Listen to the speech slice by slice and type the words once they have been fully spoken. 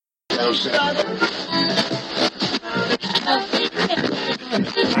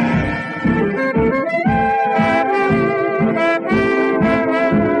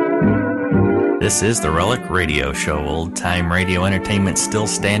This is the Relic Radio Show, old-time radio entertainment still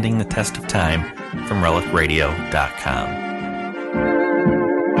standing the test of time, from relicradio.com.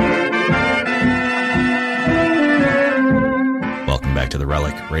 Welcome back to the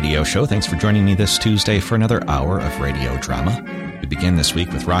Relic Radio Show. Thanks for joining me this Tuesday for another hour of radio drama. We begin this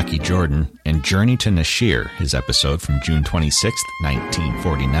week with Rocky Jordan and Journey to Nashir, his episode from June 26th,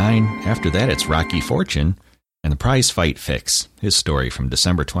 1949. After that, it's Rocky Fortune and the Prize Fight Fix, his story from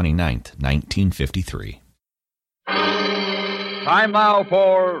December 29th, 1953. Time now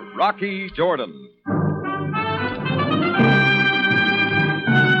for Rocky Jordan.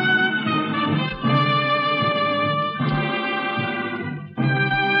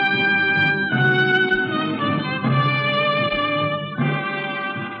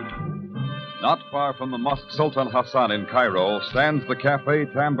 Not far from the Mosque Sultan Hassan in Cairo stands the Cafe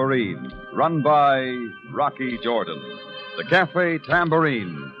Tambourine, run by Rocky Jordan. The Cafe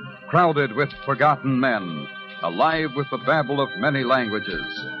Tambourine, crowded with forgotten men, alive with the babble of many languages.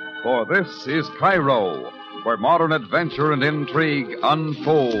 For this is Cairo, where modern adventure and intrigue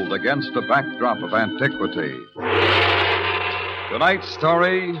unfold against a backdrop of antiquity. Tonight's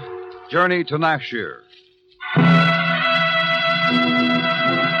story, Journey to Nashir.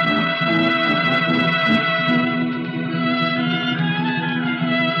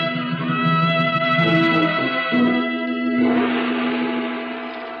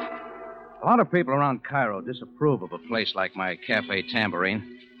 A lot of people around Cairo disapprove of a place like my Cafe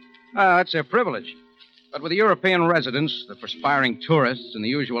Tambourine. It's their privilege. But with the European residents, the perspiring tourists, and the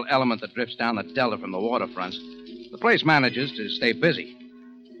usual element that drifts down the delta from the waterfronts, the place manages to stay busy.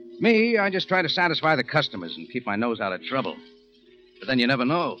 Me, I just try to satisfy the customers and keep my nose out of trouble. But then you never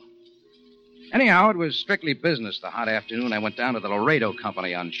know. Anyhow, it was strictly business the hot afternoon I went down to the Laredo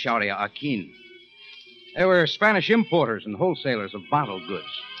Company on Sharia Akin. They were Spanish importers and wholesalers of bottled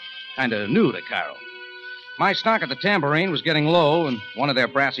goods. Kind of new to Cairo. My stock at the Tambourine was getting low, and one of their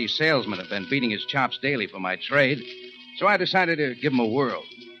brassy salesmen had been beating his chops daily for my trade, so I decided to give him a whirl.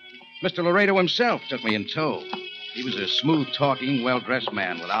 Mr. Laredo himself took me in tow. He was a smooth-talking, well-dressed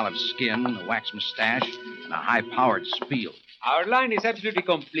man with olive skin, a wax mustache, and a high-powered spiel. Our line is absolutely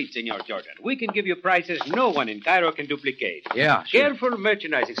complete, Senor Jordan. We can give you prices no one in Cairo can duplicate. Yeah, sure. Careful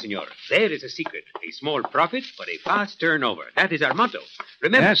merchandising, Senor. There is a secret. A small profit, but a fast turnover. That is our motto.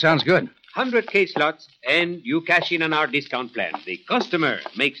 Remember... Yeah, sounds good. 100 case lots, and you cash in on our discount plan. The customer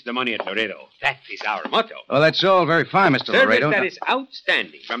makes the money at Laredo. That is our motto. Well, that's all very fine, Mr. Service Laredo. that is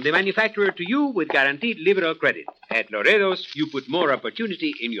outstanding. From the manufacturer to you with guaranteed liberal credit. At Laredo's, you put more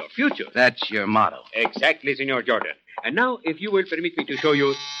opportunity in your future. That's your motto. Exactly, Senor Jordan. And now, if you will permit me to show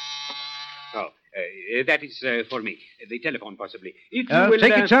you... Oh, that is for me. The telephone, possibly. If you will...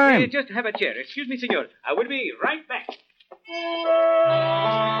 Take your time. Just have a chair. Excuse me, senor. I will be right back.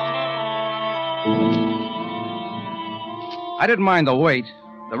 I didn't mind the wait.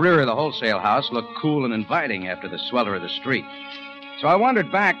 The rear of the wholesale house looked cool and inviting after the swelter of the street. So I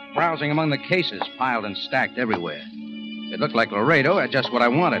wandered back, browsing among the cases piled and stacked everywhere. It looked like Laredo had just what I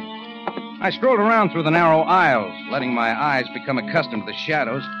wanted. I strolled around through the narrow aisles, letting my eyes become accustomed to the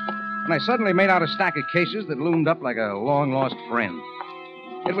shadows, and I suddenly made out a stack of cases that loomed up like a long-lost friend.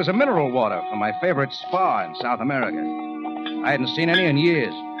 It was a mineral water from my favorite spa in South America. I hadn't seen any in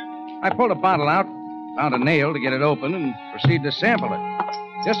years. I pulled a bottle out, found a nail to get it open, and proceeded to sample it.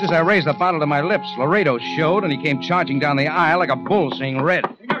 Just as I raised the bottle to my lips, Laredo showed, and he came charging down the aisle like a bull seeing red.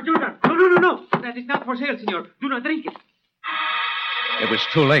 Senor Jordan, no. That is not for sale, senor. Do not drink it. It was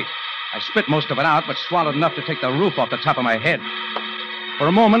too late. I spit most of it out, but swallowed enough to take the roof off the top of my head. For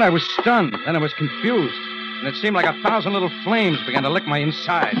a moment, I was stunned. Then I was confused. And it seemed like 1,000 little flames began to lick my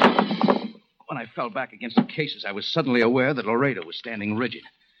inside. When I fell back against the cases, I was suddenly aware that Laredo was standing rigid.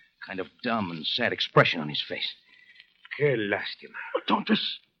 Kind of dumb and sad expression on his face. Que lástima. Don't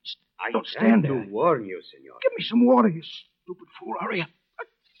Don't stand there. there. To warn you, senor. Give me some water, you stupid fool. Hurry up.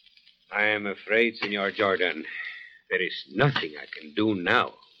 I am afraid, Senor Jordan, there is nothing I can do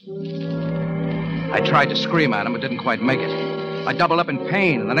now. I tried to scream at him, but didn't quite make it. I doubled up in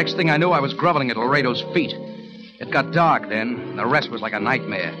pain, and the next thing I knew, I was groveling at Laredo's feet. It got dark then, and the rest was like a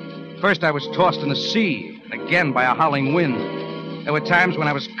nightmare. First, I was tossed in the sea, and again by a howling wind. There were times when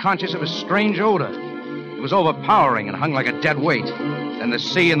I was conscious of a strange odor. It was overpowering and hung like a dead weight. Then the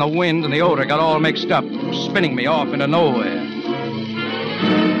sea and the wind and the odor got all mixed up, spinning me off into nowhere.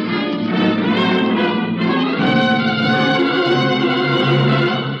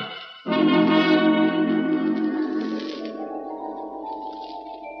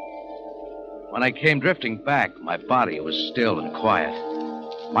 When I came drifting back, my body was still and quiet.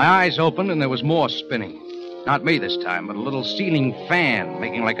 My eyes opened, and there was more spinning. Not me this time, but a little ceiling fan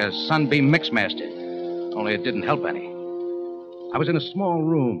making like a sunbeam mixmaster. Only it didn't help any. I was in a small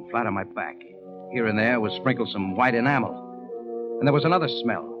room, flat on my back. Here and there was sprinkled some white enamel. And there was another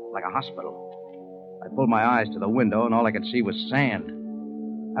smell, like a hospital. I pulled my eyes to the window, and all I could see was sand.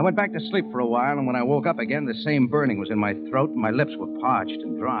 I went back to sleep for a while, and when I woke up again, the same burning was in my throat, and my lips were parched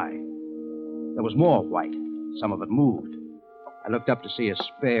and dry. There was more white. Some of it moved. I looked up to see a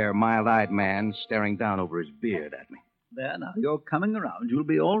spare, mild-eyed man staring down over his beard at me. There, now, you're coming around. You'll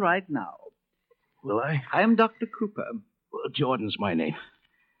be all right now. Will I? I am Dr. Cooper. Well, Jordan's my name.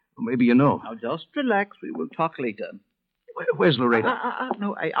 Well, maybe you know. Now, just relax. We will talk later. Where's Laredo?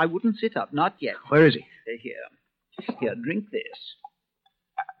 No, I wouldn't sit up. Not yet. Where is he? Here, drink this.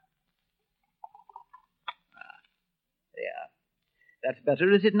 There. That's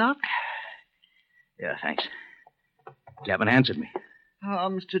better, is it not? Yeah, thanks. You haven't answered me. Oh,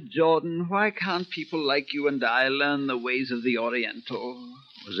 Mr. Jordan, why can't people like you and I learn the ways of the Oriental?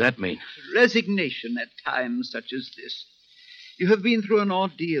 What does that mean? Resignation at times such as this. You have been through an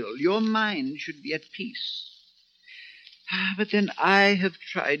ordeal. Your mind should be at peace. But then I have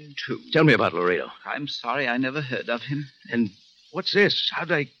tried too. Tell me about Laredo. I'm sorry I never heard of him. And what's this? How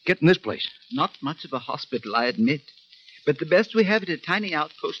did I get in this place? Not much of a hospital, I admit. But the best we have is a tiny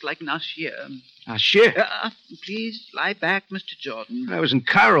outpost like Nashir. Nashir? Please lie back, Mr. Jordan. I was in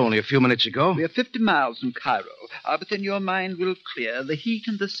Cairo only a few minutes ago. We are 50 miles from Cairo. But then your mind will clear. The heat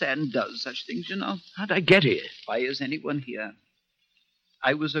and the sand does such things, you know. How'd I get here? Why is anyone here?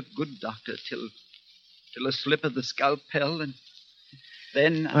 I was a good doctor till a slip of the scalpel, and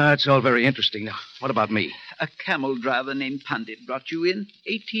then... That's all very interesting. Now, what about me? A camel driver named Pandit brought you in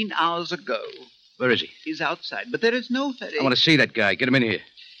 18 hours ago. Where is he? He's outside, but there is no ferry. I want to see that guy. Get him in here.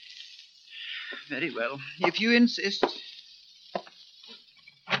 Very well. If you insist.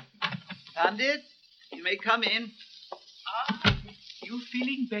 Pandit, you may come in. You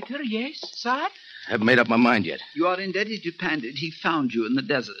feeling better, yes, sir? Haven't made up my mind yet. You are indebted to Pandit. He found you in the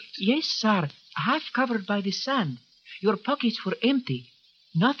desert. Yes, sir. Half covered by the sand. Your pockets were empty.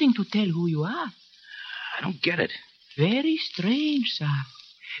 Nothing to tell who you are. I don't get it. Very strange, sir.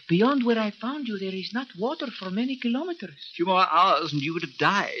 Beyond where I found you, there is not water for many kilometers. A few more hours and you would have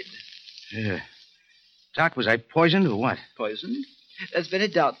died. Yeah. Doc, was I poisoned or what? Poisoned? That's very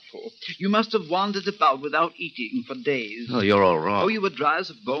doubtful. You must have wandered about without eating for days. Oh, you're all wrong. Oh, you were dry as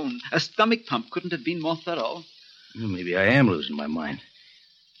a bone. A stomach pump couldn't have been more thorough. Well, maybe I am losing my mind.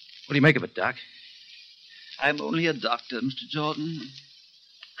 What do you make of it, Doc? I'm only a doctor, Mr. Jordan.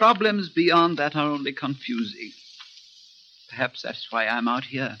 Problems beyond that are only confusing. Perhaps that's why I'm out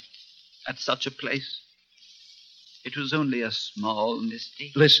here, at such a place. It was only a small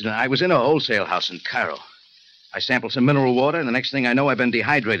mistake. Listen, I was in a wholesale house in Cairo. I sampled some mineral water, and the next thing I know, I've been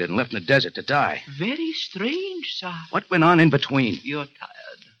dehydrated and left in the desert to die. Very strange, sir. What went on in between? You're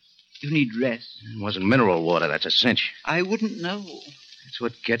tired. You need rest. It wasn't mineral water, that's a cinch. I wouldn't know. That's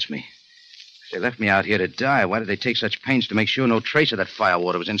what gets me. If they left me out here to die, why did they take such pains to make sure no trace of that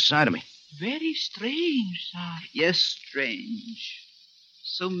firewater was inside of me? Very strange, sir. Yes, strange.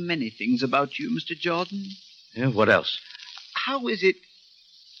 So many things about you, Mr. Jordan. Yeah, what else? How is it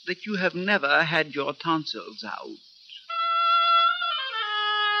that you have never had your tonsils out?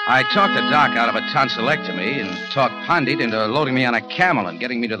 I talked the doc out of a tonsillectomy and talked Pandit into loading me on a camel and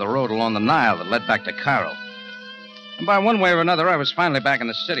getting me to the road along the Nile that led back to Cairo. And by one way or another, I was finally back in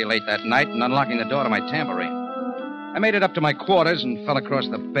the city late that night and unlocking the door to my tambourine. I made it up to my quarters and fell across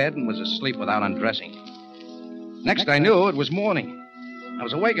the bed and was asleep without undressing. Next I knew, it was morning. I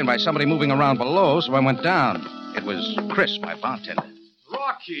was awakened by somebody moving around below, so I went down. It was Chris, my bartender.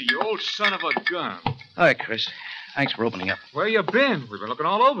 Rocky, you old son of a gun. Hi, Chris. Thanks for opening up. Where you been? We've been looking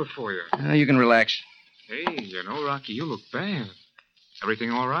all over for you. You can relax. Hey, you know, Rocky, you look bad.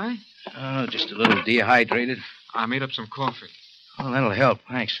 Everything all right? Oh, just a little dehydrated. I made up some coffee. Well, that'll help.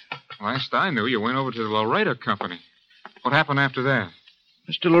 Thanks. Last I knew, you went over to the Laredo Company. What happened after that?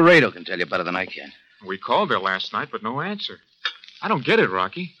 Mr. Laredo can tell you better than I can. We called there last night, but no answer. I don't get it,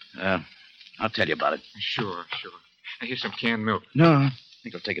 Rocky. I'll tell you about it. Sure. Now, here's some canned milk. No, I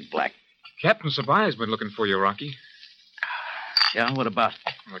think I'll take it black. Captain Sabaya's been looking for you, Rocky. Yeah, what about?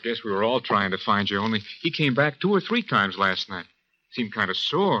 Well, I guess we were all trying to find you, only he came back 2 or 3 times last night. Seemed kind of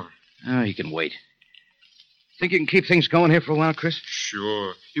sore. Oh, he can wait. Think you can keep things going here for a while, Chris?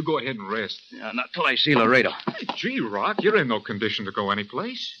 Sure. You go ahead and rest. Not till I see Laredo. Hey, gee, Rock, you're in no condition to go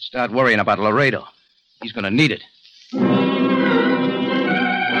anyplace. Start worrying about Laredo. He's going to need it.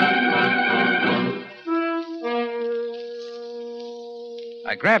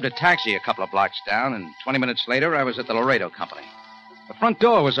 I grabbed a taxi a couple of blocks down, and 20 minutes later, I was at the Laredo Company. The front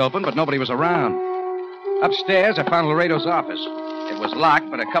door was open, but nobody was around. Upstairs, I found Laredo's office. It was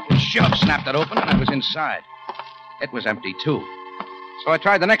locked, but a couple of shoves snapped it open, and I was inside. It was empty, too. So I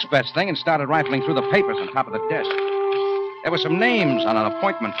tried the next best thing and started rifling through the papers on top of the desk. There were some names on an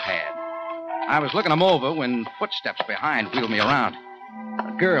appointment pad. I was looking them over when footsteps behind wheeled me around.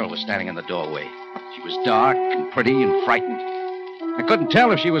 A girl was standing in the doorway. She was dark and pretty and frightened. I couldn't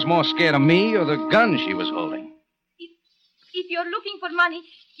tell if she was more scared of me or the gun she was holding. If you're looking for money,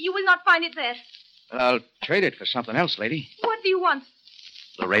 you will not find it there. I'll trade it for something else, lady. What do you want?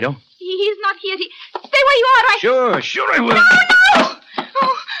 Laredo? He's not here. Stay where you are. Sure I will.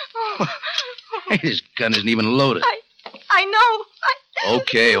 No! Hey, this gun isn't even loaded. I know.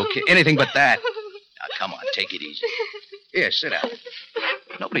 Okay. Anything but that. Now, come on, take it easy. Here, sit down.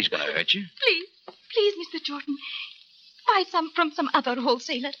 Nobody's going to hurt you. Please, Mr. Jordan. Buy some from some other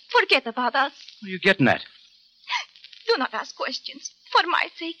wholesaler. Forget about us. What are you getting at? Do not ask questions. For my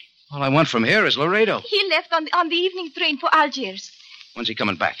sake. All I want from here is Laredo. He left on the evening train for Algiers. When's he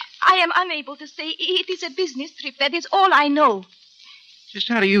coming back? I am unable to say. It is a business trip. That is all I know. Just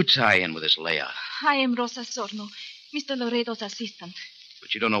how do you tie in with this layout? I am Rosa Sorno, Mr. Laredo's assistant.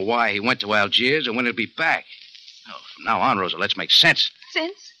 But you don't know why he went to Algiers or when he'll be back. Oh, from now on, Rosa, let's make sense.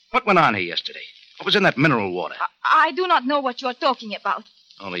 Sense? What went on here yesterday? What was in that mineral water? I do not know what you are talking about.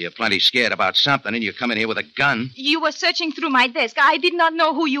 Only you're plenty scared about something, and you come in here with a gun. You were searching through my desk. I did not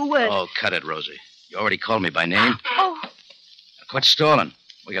know who you were. Oh, cut it, Rosie. You already called me by name. Oh. Now, quit stalling.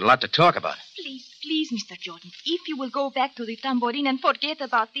 We got a lot to talk about. Please, Mr. Jordan. If you will go back to the tambourine and forget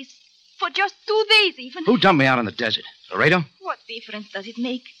about this for just 2 days even. Who dumped me out in the desert? Laredo? What difference does it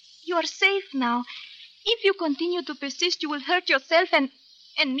make? You are safe now. If you continue to persist, you will hurt yourself and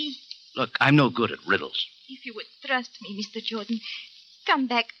me. Look, I'm no good at riddles. If you would trust me, Mr. Jordan, come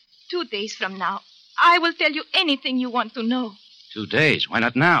back 2 days from now. I will tell you anything you want to know. 2 days? Why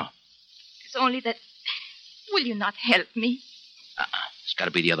not now? It's only that... Will you not help me? It's got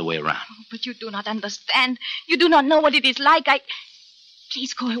to be the other way around. Oh, but you do not understand. You do not know what it is like.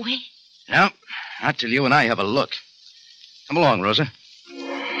 Please go away. No, not till you and I have a look. Come along, Rosa.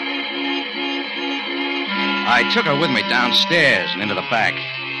 I took her with me downstairs and into the back.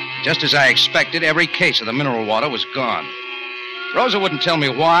 Just as I expected, every case of the mineral water was gone. Rosa wouldn't tell me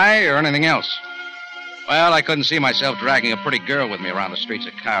why or anything else. Well, I couldn't see myself dragging a pretty girl with me around the streets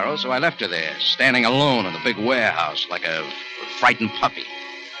of Cairo, so I left her there, standing alone in the big warehouse like a frightened puppy.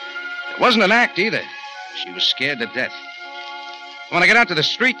 It wasn't an act either. She was scared to death. When I got out to the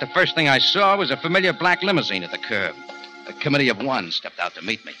street, the first thing I saw was a familiar black limousine at the curb. A committee of one stepped out to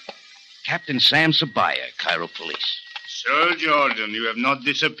meet me. Captain Sam Sabaya, Cairo Police. So, Jordan, you have not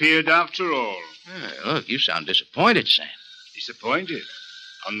disappeared after all. Look, you sound disappointed, Sam. Disappointed?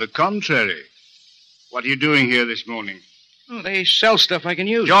 On the contrary. What are you doing here this morning? Oh, they sell stuff I can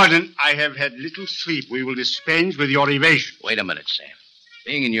use. Jordan, I have had little sleep. We will dispense with your evasion. Wait a minute, Sam.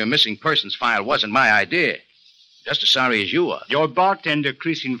 Being in your missing persons file wasn't my idea. Just as sorry as you are. Your bartender,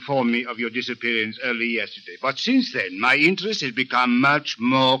 Chris, informed me of your disappearance early yesterday. But since then, my interest has become much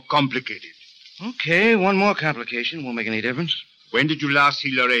more complicated. Okay, one more complication won't make any difference. When did you last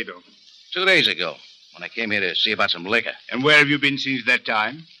see Laredo? 2 days ago, when I came here to see about some liquor. And where have you been since that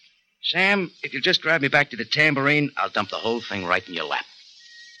time? Sam, if you'll just drive me back to the tambourine, I'll dump the whole thing right in your lap.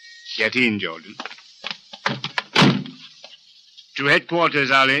 Get in, Jordan. To headquarters,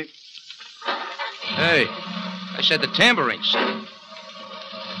 Ali. Hey, I said the tambourine, sir.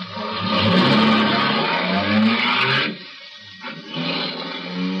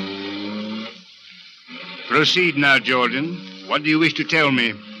 Proceed now, Jordan. What do you wish to tell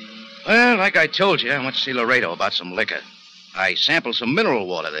me? Well, like I told you, I went to see Laredo about some liquor. I sampled some mineral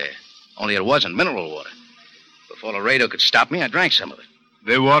water there. Only it wasn't mineral water. Before Laredo could stop me, I drank some of it.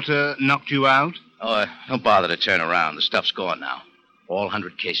 The water knocked you out? Oh, don't bother to turn around. The stuff's gone now. All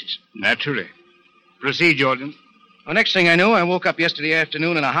 100 cases. Naturally. Proceed, Jordan. The next thing I knew, I woke up yesterday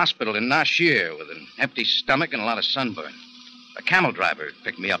afternoon in a hospital in Nashir with an empty stomach and a lot of sunburn. A camel driver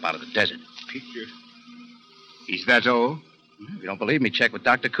picked me up out of the desert. Is that all? If you don't believe me, check with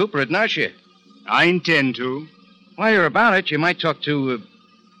Dr. Cooper at Nashir. I intend to. While you're about it, you might talk to...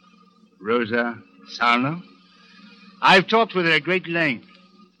 Rosa Sarno? I've talked with her at great length.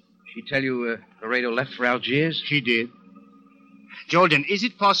 She tell you Laredo left for Algiers? She did. Jordan, is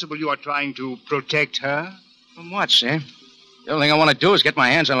it possible you are trying to protect her? From what, Sam? The only thing I want to do is get my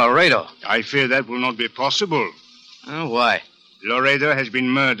hands on Laredo. I fear that will not be possible. Oh, why? Laredo has been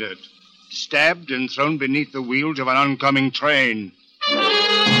murdered. Stabbed and thrown beneath the wheels of an oncoming train.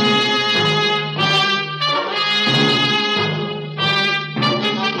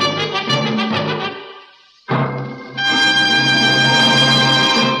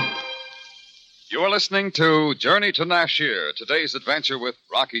 listening to Journey to Nashir, today's adventure with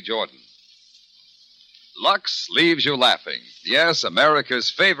Rocky Jordan. Lux leaves you laughing. Yes, America's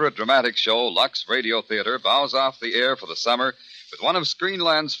favorite dramatic show, Lux Radio Theater, bows off the air for the summer with one of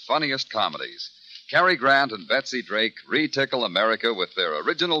Screenland's funniest comedies. Cary Grant and Betsy Drake re-tickle America with their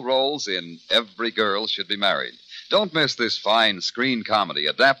original roles in Every Girl Should Be Married. Don't miss this fine screen comedy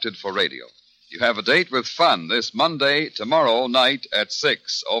adapted for radio. You have a date with fun this Monday, tomorrow night at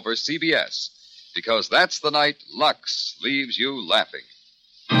 6 over CBS, because that's the night Lux leaves you laughing.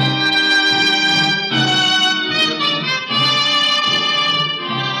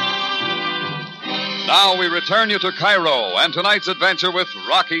 Now we return you to Cairo and tonight's adventure with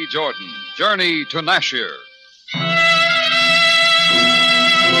Rocky Jordan, Journey to Nashir.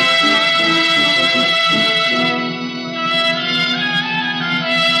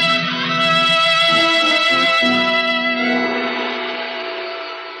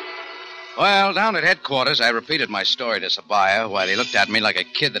 Well, down at headquarters, I repeated my story to Sabaya while he looked at me like a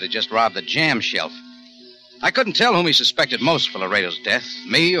kid that had just robbed the jam shelf. I couldn't tell whom he suspected most for Laredo's death,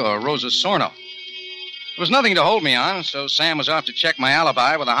 me or Rosa Sorno. There was nothing to hold me on, so Sam was off to check my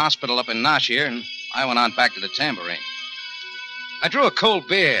alibi with a hospital up in Nashir, and I went on back to the Tambourine. I drew a cold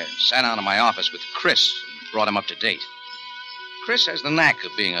beer and sat down in my office with Chris and brought him up to date. Chris has the knack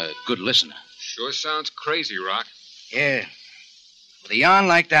of being a good listener. Sure sounds crazy, Rock. Yeah. With a yarn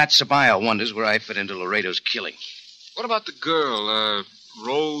like that, Sabaya wonders where I fit into Laredo's killing. What about the girl,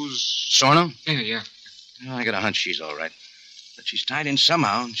 Rose... Sorno? Yeah. Well, I got a hunch she's all right. But she's tied in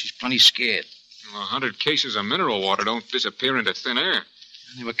somehow, and she's plenty scared. Well, 100 cases of mineral water don't disappear into thin air.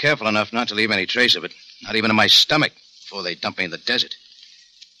 They were careful enough not to leave any trace of it, not even in my stomach, before they dumped me in the desert.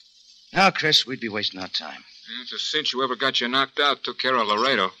 Now, Chris, we'd be wasting our time. It's a cinch whoever got you knocked out took care of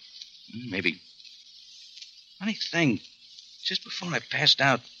Laredo. Maybe. Funny thing, just before I passed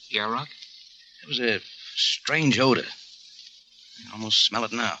out... Yeah, Rock? There was a strange odor. I can almost smell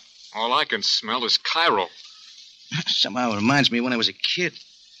it now. All I can smell is Cairo. Somehow it reminds me when I was a kid.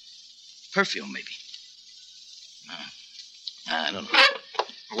 Perfume, maybe. I don't know.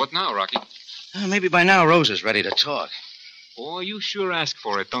 What now, Rocky? Maybe by now Rosa's ready to talk. Boy, you sure ask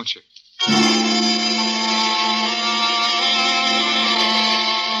for it, don't you?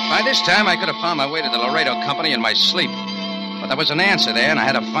 By this time, I could have found my way to the Laredo Company in my sleep. But there was an answer there, and I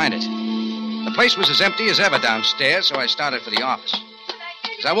had to find it. The place was as empty as ever downstairs, so I started for the office.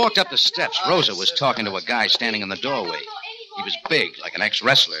 As I walked up the steps, Rosa was talking to a guy standing in the doorway. He was big, like an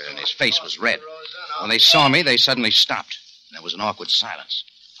ex-wrestler, and his face was red. When they saw me, they suddenly stopped. There was an awkward silence.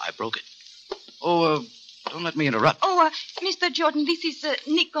 I broke it. Oh, don't let me interrupt. Oh, Mr. Jordan, this is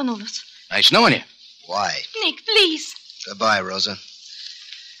Nick Gonoulos. Nice knowing you. Why? Nick, please. Goodbye, Rosa.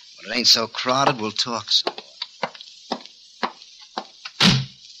 When it ain't so crowded, we'll talk some more.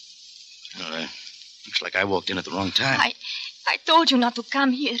 Looks like I walked in at the wrong time. I told you not to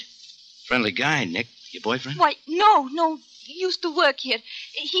come here. Friendly guy, Nick. Your boyfriend? Why, no. He used to work here.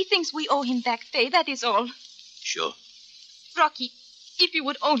 He thinks we owe him back pay, that is all. Sure. Rocky, if you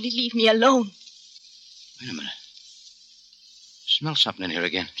would only leave me alone. Wait a minute. Smell something in here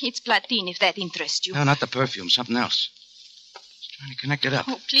again. It's Platine, if that interests you. No, not the perfume. Something else. Just trying to connect it up.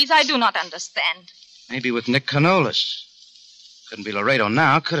 Oh, please, I do not understand. Maybe with Nick Gonoulos. Couldn't be Laredo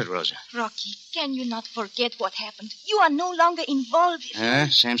now, could it, Rosa? Rocky, can you not forget what happened? You are no longer involved in...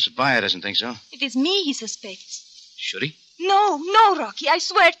 Sam Sabaya doesn't think so. It is me he suspects. Should he? No, Rocky, I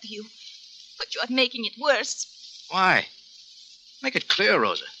swear to you. But you are making it worse. Why? Make it clear,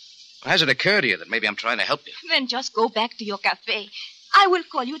 Rosa. Or has it occurred to you that maybe I'm trying to help you? Then just go back to your cafe. I will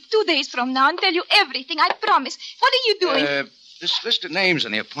call you 2 days from now and tell you everything, I promise. What are you doing? This list of names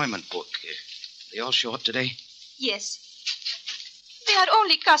in the appointment book. They all show up today? Yes. They are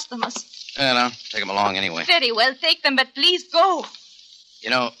only customers. No, take them along anyway. Very well, take them, but please go.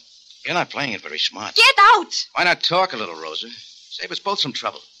 You know, you're not playing it very smart. Get out! Why not talk a little, Rosa? Save us both some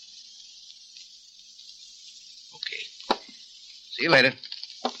trouble. Okay. See you later.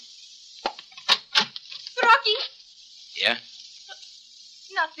 Rocky? Yeah?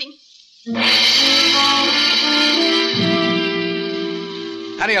 Nothing.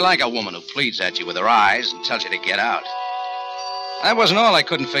 How do you like a woman who pleads at you with her eyes and tells you to get out? That wasn't all I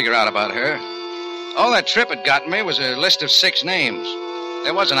couldn't figure out about her. All that trip had gotten me was a list of 6 names.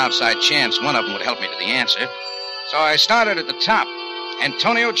 There was an outside chance one of them would help me to the answer. So I started at the top.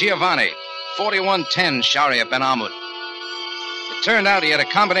 Antonio Giovanni, 4110 Sharia Ben Ahmud. It turned out he had a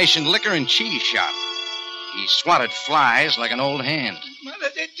combination liquor and cheese shop. He swatted flies like an old hand.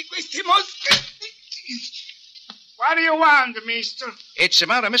 What do you want, mister? It's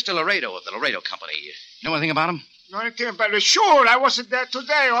about a Mr. Laredo of the Laredo Company. You know anything about him? Know anything about it? Sure, I wasn't there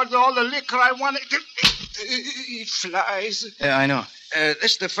today. All the liquor I wanted. It flies. Yeah, I know.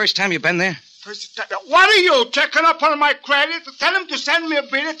 This is the first time you've been there? First time. What are you, checking up on my credit? Tell him to send me a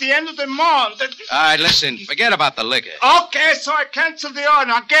bill at the end of the month. All right, listen. Forget about the liquor. Okay, so I cancel the order.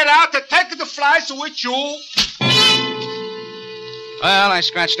 Now get out and take the flies with you. Well, I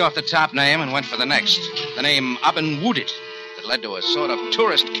scratched off the top name and went for the next. The name Aben Woodit. That led to a sort of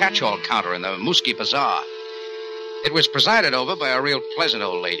tourist catch-all counter in the Muski Bazaar. It was presided over by a real pleasant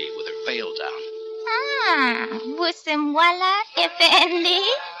old lady with her veil down. Busemwala Effendi.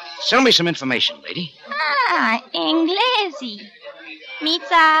 Sell me some information, lady. Inglesi.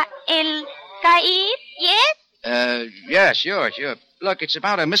 Mitza El Caid, yes? Yeah, sure. Look, it's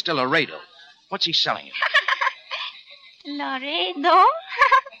about a Mr. Laredo. What's he selling you? Laredo?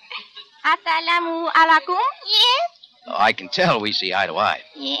 Assalamu alaikum, yes? Oh, I can tell we see eye to eye.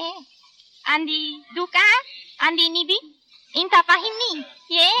 Yes. Andi Dukan? Andi Nibi? Inta Pahini,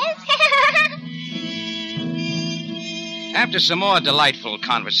 yes? After some more delightful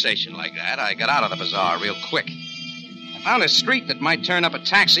conversation like that, I got out of the bazaar real quick. I found a street that might turn up a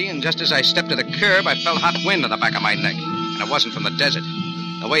taxi, and just as I stepped to the curb, I felt hot wind on the back of my neck. And it wasn't from the desert.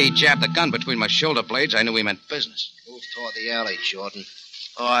 The way he jabbed the gun between my shoulder blades, I knew he meant business. Move toward the alley, Jordan.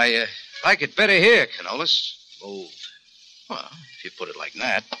 Oh, I like it better here, Canolis. Move. Well, if you put it like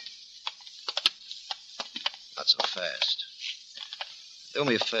that. Not so fast. Do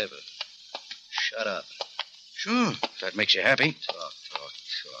me a favor. Shut up. Sure, if that makes you happy. Talk.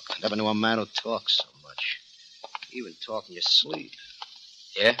 I never knew a man who talks so much. Even talk in your sleep.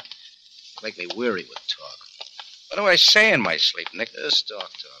 Yeah? You make me weary with talk. What do I say in my sleep, Nick? Just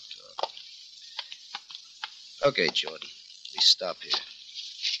talk. Okay, Jordan. We stop here.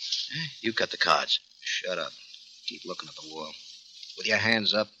 You cut the cards. Shut up. Keep looking at the wall. With your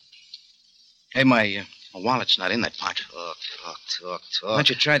hands up. Hey, my wallet's not in that pocket. Talk. Why don't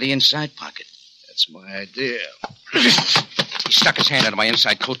you try the inside pocket? That's my idea. He stuck his hand into my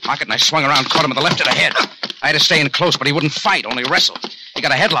inside coat pocket, and I swung around, caught him with the left of the head. I had to stay in close, but he wouldn't fight, only wrestle. He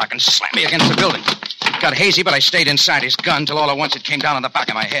got a headlock and slammed me against the building. It got hazy, but I stayed inside his gun till all at once it came down on the back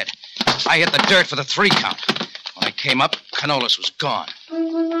of my head. I hit the dirt for the 3 count. When I came up, Canolis was gone.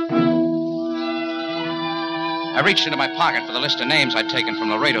 I reached into my pocket for the list of names I'd taken from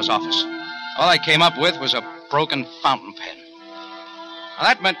Laredo's office. All I came up with was a broken fountain pen. Now,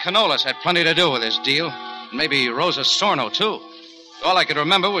 that meant Canolis had plenty to do with this deal, and maybe Rosa Sorno, too. All I could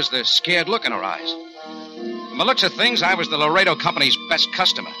remember was the scared look in her eyes. From the looks of things, I was the Laredo Company's best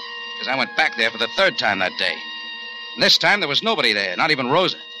customer, because I went back there for the 3rd time that day. And this time, there was nobody there, not even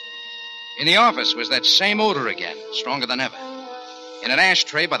Rosa. In the office was that same odor again, stronger than ever. In an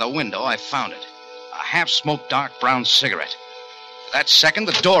ashtray by the window, I found it. A half-smoked dark brown cigarette. At that second,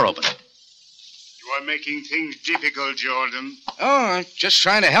 the door opened. You are making things difficult, Jordan. Oh, I'm just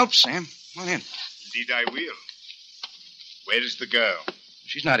trying to help, Sam. Come on in. Indeed, I will. Where is the girl?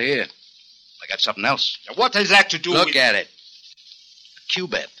 She's not here. I got something else. Now, what has that to do with... Look at it. A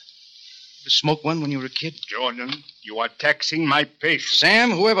Cubeb. You smoked one when you were a kid? Jordan, you are taxing my patience.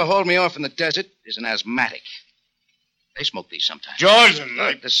 Sam, whoever hauled me off in the desert is an asthmatic. They smoke these sometimes. Jordan,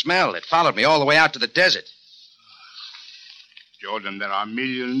 Look, the smell. It followed me all the way out to the desert. Jordan, there are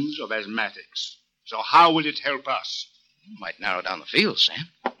millions of asthmatics. So how will it help us? Might narrow down the field, Sam.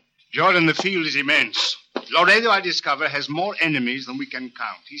 Jordan, the field is immense. Laredo, I discover, has more enemies than we can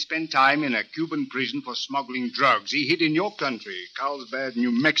count. He spent time in a Cuban prison for smuggling drugs. He hid in your country, Carlsbad,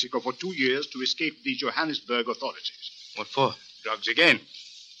 New Mexico, for 2 years to escape the Johannesburg authorities. What for? Drugs again.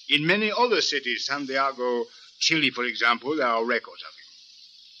 In many other cities, Santiago, Chile, for example, there are records of him.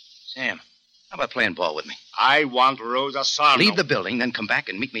 Sam, how about playing ball with me? I want Rosa Sarno. Leave the building, then come back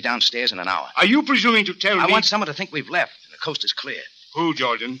and meet me downstairs in an hour. Are you presuming to tell me... I want someone to think we've left and the coast is clear. Who,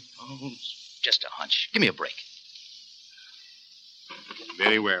 Jordan? Oh, it's just a hunch. Give me a break.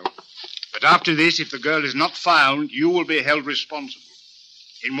 Very well. But after this, if the girl is not found, you will be held responsible.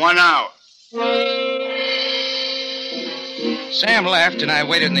 In 1 hour. Sam left, and I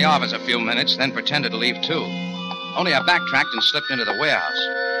waited in the office a few minutes, then pretended to leave, too. Only I backtracked and slipped into the warehouse.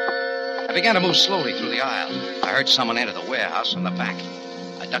 I began to move slowly through the aisle. I heard someone enter the warehouse from the back.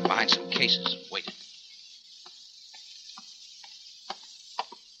 I ducked behind some cases and waited.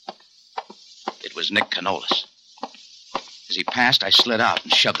 It was Nick Canolis. As he passed, I slid out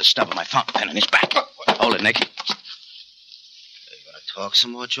and shoved the stub of my fountain pen in his back. Hold it, Nick. Are you going to talk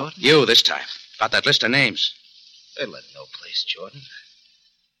some more, Jordan? You this time. About that list of names. They led no place, Jordan.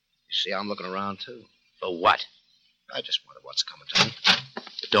 You see, I'm looking around, too. For what? I just wonder what's coming to me.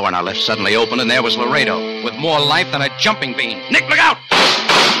 The door on our left suddenly opened, and there was Laredo, with more life than a jumping bean. Nick, look out!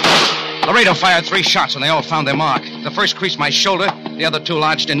 Laredo Laredo fired 3 shots, and they all found their mark. The first creased my shoulder, the other 2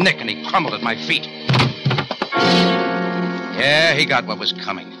 lodged in Nick, and he crumbled at my feet. Yeah, he got what was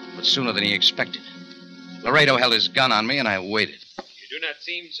coming, but sooner than he expected. Laredo held his gun on me, and I waited. You do not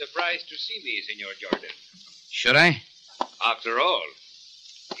seem surprised to see me, Senor Jordan. Should I? After all,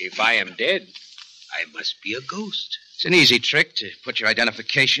 if I am dead, I must be a ghost. It's an easy trick to put your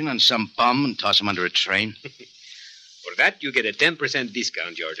identification on some bum and toss him under a train. For that, you get a 10%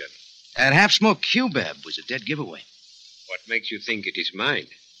 discount, Jordan. That half-smoked Q-Bab was a dead giveaway. What makes you think it is mine?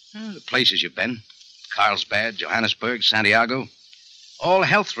 The places you've been. Carlsbad, Johannesburg, Santiago. All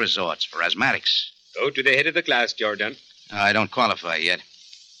health resorts for asthmatics. Go to the head of the class, Jordan. I don't qualify yet.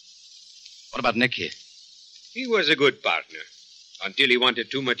 What about Nick here? He was a good partner, until he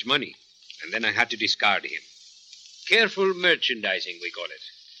wanted too much money, and then I had to discard him. Careful merchandising, we call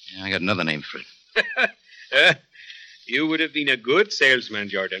it. Yeah, I got another name for it. You would have been a good salesman,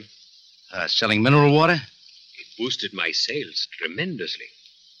 Jordan. Selling mineral water? It boosted my sales tremendously.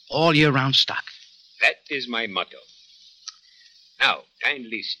 All year-round stock. That is my motto. Now,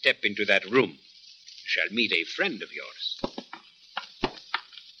 kindly step into that room. You shall meet a friend of yours.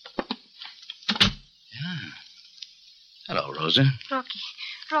 Yeah. Hello, Rosa.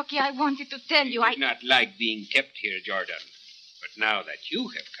 Rocky, I wanted to tell you I do not like being kept here, Jordan. But now that you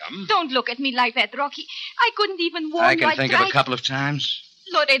have come... Don't look at me like that, Rocky. I couldn't even warn you. I can think of a couple of times.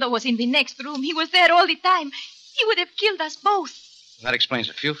 Laredo was in the next room. He was there all the time. He would have killed us both. That explains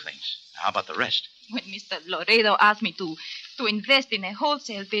a few things. How about the rest? When Mr. Laredo asked me to invest in a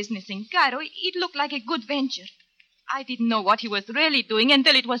wholesale business in Cairo, it looked like a good venture. I didn't know what he was really doing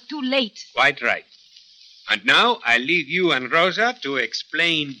until it was too late. Quite right. And now I'll leave you and Rosa to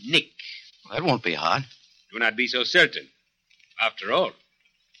explain Nick. That won't be hard. Do not be so certain. After all,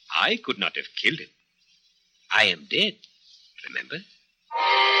 I could not have killed him. I am dead, remember?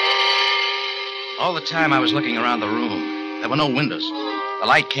 All the time I was looking around the room. There were no windows. The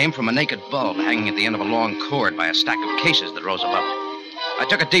light came from a naked bulb hanging at the end of a long cord by a stack of cases that rose above it. I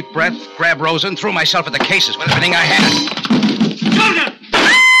took a deep breath, grabbed Rosa, and threw myself at the cases with everything I had. Jordan!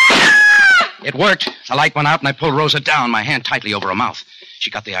 It worked. The light went out, and I pulled Rosa down, my hand tightly over her mouth.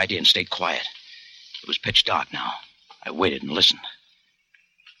 She got the idea and stayed quiet. It was pitch dark now. I waited and listened.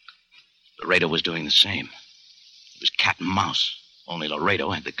 Laredo was doing the same. It was cat and mouse. Only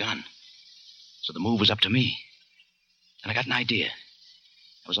Laredo had the gun. So the move was up to me. And I got an idea.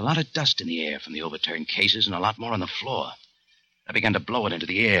 There was a lot of dust in the air from the overturned cases and a lot more on the floor. I began to blow it into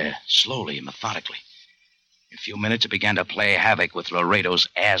the air, slowly and methodically. In a few minutes, it began to play havoc with Laredo's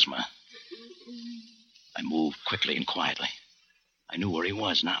asthma. I moved quickly and quietly. I knew where he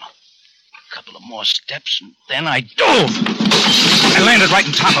was now. A couple of more steps, and then I dove. I landed right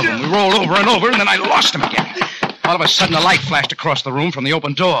on top of him. We rolled over and over, and then I lost him again. All of a sudden, a light flashed across the room from the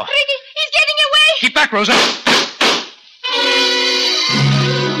open door. Ricky, he's getting away! Keep back, Rosa!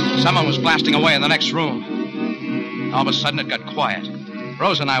 Someone was blasting away in the next room. All of a sudden, it got quiet.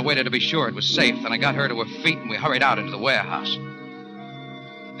 Rosa and I waited to be sure it was safe. Then I got her to her feet, and we hurried out into the warehouse.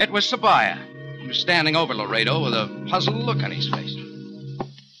 It was Sabaya. He was standing over Laredo with a puzzled look on his face.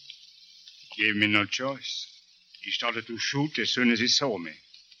 Gave me no choice. He started to shoot as soon as he saw me.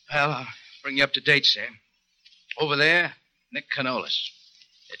 Well, I'll bring you up to date, Sam. Over there, Nick Canolis.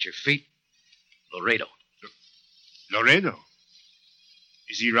 At your feet, Laredo. Laredo?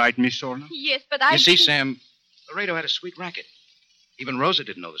 Is he right, Miss Orla? Yes, but I... You see, Sam, Laredo had a sweet racket. Even Rosa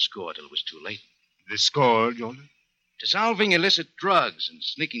didn't know the score till it was too late. The score, Jordan? Dissolving illicit drugs and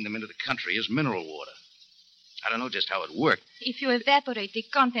sneaking them into the country as mineral water. I don't know just how it worked. If you evaporate the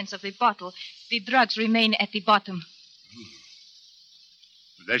contents of the bottle, the drugs remain at the bottom.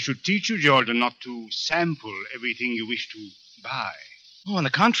 That should teach you, Jordan, not to sample everything you wish to buy. Oh, on the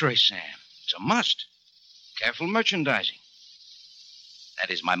contrary, Sam. It's a must. Careful merchandising. That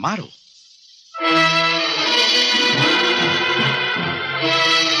is my motto.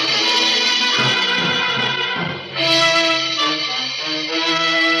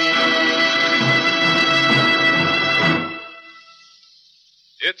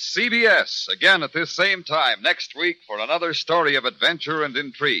 It's CBS, again at this same time next week for another story of adventure and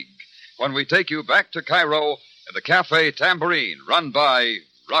intrigue, when we take you back to Cairo in the Cafe Tambourine, run by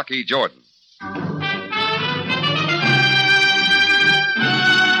Rocky Jordan.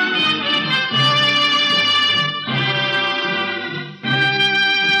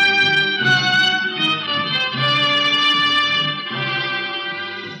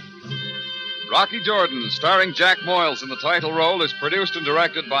 Rocky Jordan, starring Jack Moyles in the title role, is produced and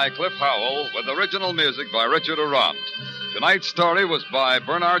directed by Cliff Howell, with original music by Richard Arant. Tonight's story was by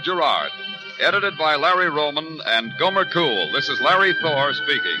Bernard Gerard, edited by Larry Roman and Gomer Cool. This is Larry Thor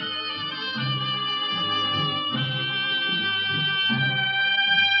speaking.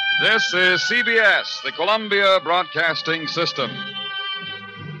 This is CBS, the Columbia Broadcasting System.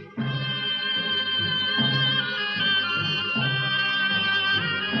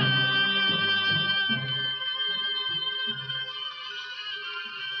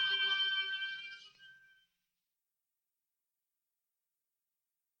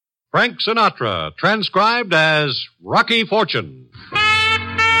 Frank Sinatra, transcribed as Rocky Fortune.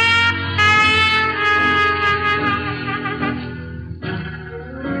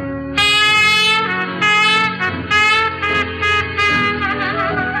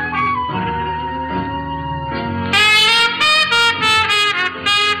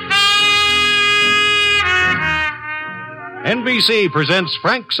 NBC presents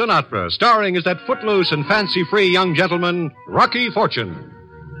Frank Sinatra, starring as that footloose and fancy-free young gentleman, Rocky Fortune.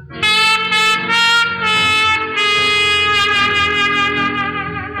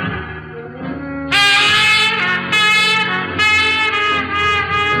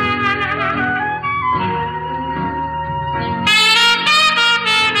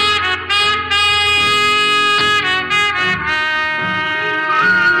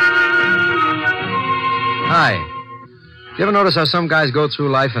 Hi. You ever notice how some guys go through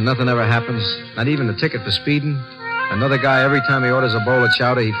life and nothing ever happens? Not even a ticket for speeding? Another guy, every time he orders a bowl of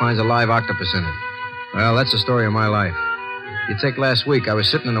chowder, he finds a live octopus in it. Well, that's the story of my life. You take last week, I was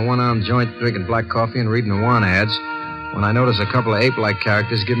sitting in a one-armed joint drinking black coffee and reading the Awana ads when I noticed a couple of ape-like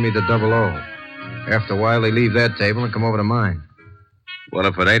characters giving me the double O. After a while, they leave their table and come over to mine. What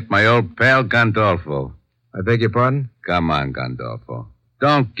if it ain't my old pal, Gandolfo? I beg your pardon? Come on, Gandolfo.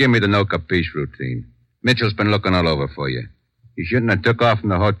 Don't give me the no capiche routine. Mitchell's been looking all over for you. You shouldn't have took off from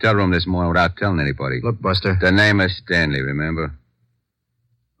the hotel room this morning without telling anybody. Look, Buster. The name is Stanley, remember?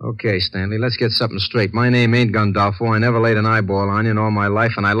 Okay, Stanley, let's get something straight. My name ain't Gandolfo. I never laid an eyeball on you in all my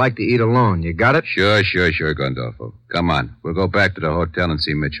life, and I like to eat alone. You got it? Sure, Gandolfo. Come on. We'll go back to the hotel and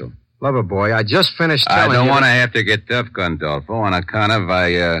see Mitchell. Lover boy, I just finished telling you... I don't want to have to get tough, Gandolfo, on account of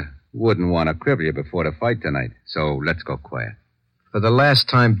I wouldn't want to cripple you before the fight tonight. So let's go quiet. For the last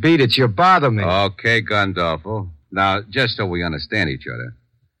time, beat it. You bother me. Okay, Gandolfo. Now, just so we understand each other.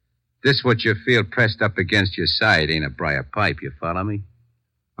 This what you feel pressed up against your side ain't a briar pipe. You follow me?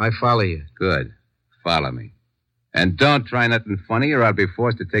 I follow you. Good. Follow me. And don't try nothing funny or I'll be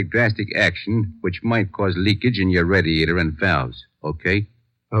forced to take drastic action which might cause leakage in your radiator and valves. Okay?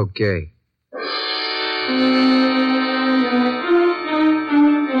 Okay.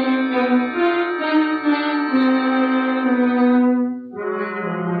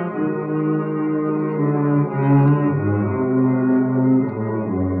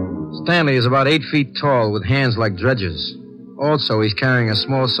 Stanley is about 8 feet tall with hands like dredges. Also, he's carrying a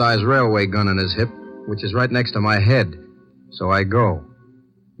small-sized railway gun on his hip, which is right next to my head. So I go.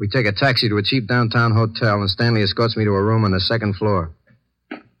 We take a taxi to a cheap downtown hotel, and Stanley escorts me to a room on the second floor.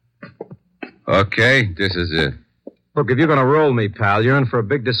 Okay, this is it. Look, if you're going to roll me, pal, you're in for a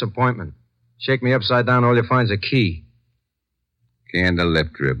big disappointment. Shake me upside down, all you find's a key. Candle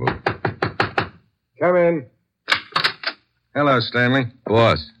lip dribble. Come in. Hello, Stanley.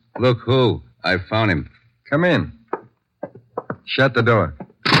 Boss, look who. I found him. Come in. Shut the door.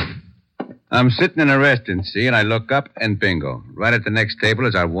 I'm sitting in a restaurant, see, and I look up, and bingo. Right at the next table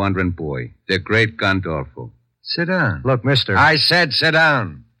is our wandering boy, the great Gandolfo. Sit down. Look, mister. I said sit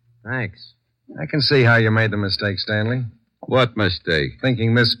down. Thanks. I can see how you made the mistake, Stanley. What mistake?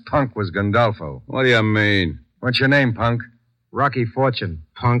 Thinking Miss Punk was Gandolfo. What do you mean? What's your name, Punk? Rocky Fortune.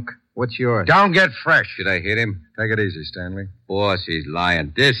 Punk. What's yours? Don't get fresh. Should I hit him? Take it easy, Stanley. Boss, he's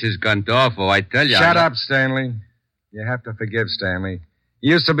lying. This is Gandolfo, I tell you. Shut up, Stanley. You have to forgive Stanley. He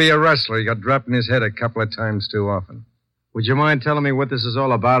used to be a wrestler. He got dropped in his head a couple of times too often. Would you mind telling me what this is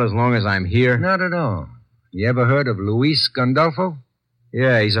all about as long as I'm here? Not at all. You ever heard of Luis Gandolfo?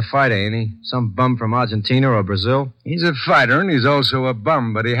 Yeah, he's a fighter, ain't he? Some bum from Argentina or Brazil? He's a fighter, and he's also a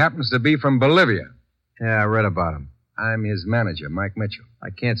bum, but he happens to be from Bolivia. Yeah, I read about him. I'm his manager, Mike Mitchell. I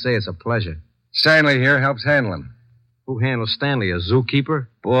can't say it's a pleasure. Stanley here helps handle him. Who handles Stanley, a zookeeper?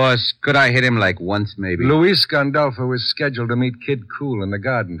 Boss, could I hit him like once, maybe? Luis Gandolfo is scheduled to meet Kid Cool in the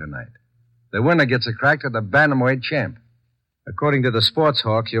garden tonight. The winner gets a crack at the bantamweight champ. According to the Sports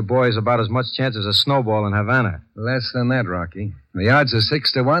Hawks, your boy has about as much chance as a snowball in Havana. Less than that, Rocky. The odds are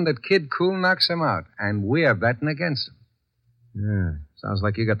 6-1 that Kid Cool knocks him out, and we're betting against him. Yeah, sounds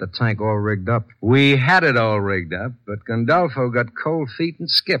like you got the tank all rigged up. We had it all rigged up, but Gandolfo got cold feet and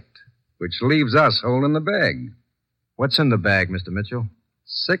skipped, which leaves us holding the bag. What's in the bag, Mr. Mitchell?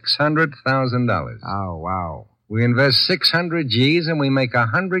 $600,000. Oh, wow. We invest 600 G's and we make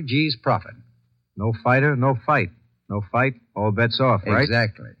 100 G's profit. No fighter, no fight. No fight, all bets off, right?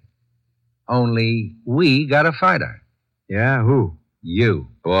 Exactly. Only we got a fighter. Yeah, who? You.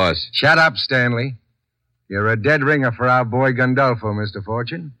 Boss. Shut up, Stanley. You're a dead ringer for our boy Gandolfo, Mr.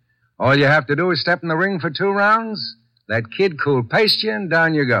 Fortune. All you have to do is step in the ring for 2 rounds. That Kid Cool paste you, and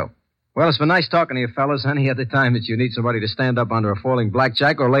down you go. Well, it's been nice talking to you, fellas. Any other time that you need somebody to stand up under a falling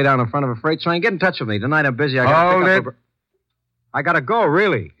blackjack or lay down in front of a freight train, get in touch with me. Tonight I'm busy. I gotta go,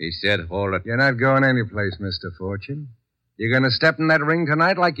 really. He said, hold it. You're not going anyplace, Mr. Fortune. You're going to step in that ring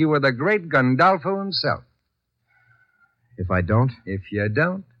tonight like you were the great Gandolfo himself. If I don't? If you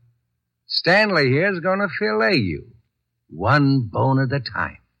don't, Stanley here's going to fillet you. 1 bone at a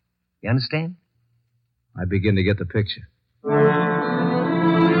time. You understand? I begin to get the picture.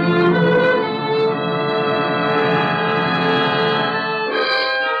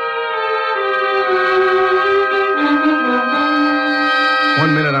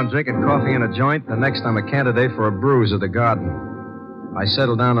 One minute I'm drinking coffee in a joint, the next I'm a candidate for a bruise at the Garden. I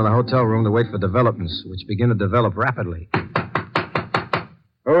settle down in the hotel room to wait for developments, which begin to develop rapidly.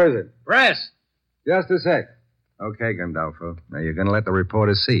 Who is it? Press! Just a sec. Okay, Gandolfo. Now you're going to let the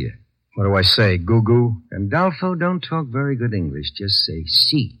reporters see you. What do I say, goo-goo? Gandolfo, don't talk very good English. Just say,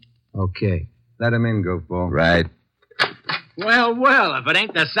 see. Okay. Let him in, goofball. Right. Well, if it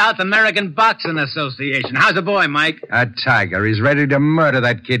ain't the South American Boxing Association. How's the boy, Mike? A tiger. He's ready to murder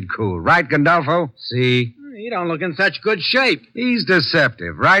that Kid Cool. Right, Gandolfo? See? You don't look in such good shape. He's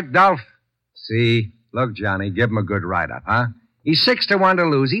deceptive. Right, Dolph? See? Look, Johnny, give him a good write-up, huh? He's 6-1 to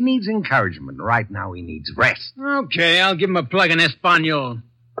lose. He needs encouragement. Right now, he needs rest. Okay, I'll give him a plug in Espanol.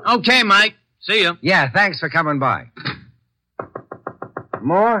 Okay, Mike. See you. Yeah, thanks for coming by.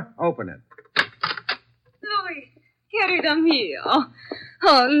 More? Open it. Querido mío.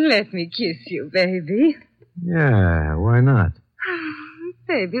 Oh, let me kiss you, baby. Yeah, why not?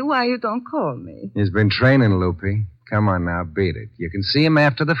 Baby, why you don't call me? He's been training, Loopy. Come on now, beat it. You can see him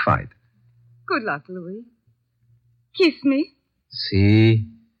after the fight. Good luck, Louis. Kiss me. See?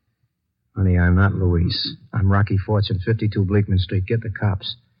 Honey, I'm not Luis. I'm Rocky Fortune, 52 Bleakman Street. Get the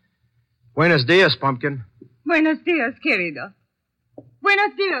cops. Buenos dias, Pumpkin. Buenos dias, querido.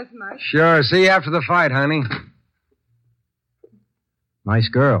 Buenos dias, Mike. Sure. See you after the fight, honey. Nice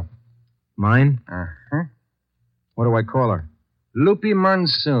girl. Mine? Uh-huh. What do I call her? Lupe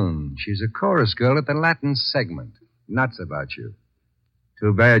Monsoon. She's a chorus girl at the Latin segment. Nuts about you.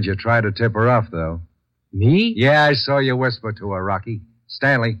 Too bad you tried to tip her off, though. Me? Yeah, I saw you whisper to her, Rocky.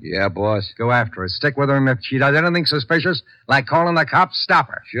 Stanley. Yeah, boss. Go after her. Stick with her, and if she does anything suspicious, like calling the cops, stop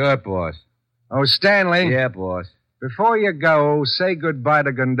her. Sure, boss. Oh, Stanley. Yeah, boss. Before you go, say goodbye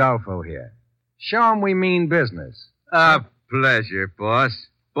to Gandolfo here. Show him we mean business. Pleasure, boss.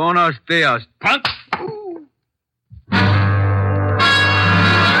 Buenos dias, punk.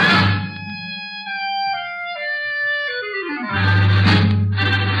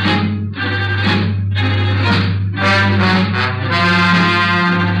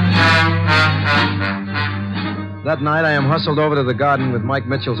 That night, I am hustled over to the Garden with Mike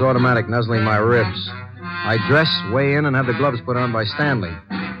Mitchell's automatic nuzzling my ribs. I dress, weigh in, and have the gloves put on by Stanley,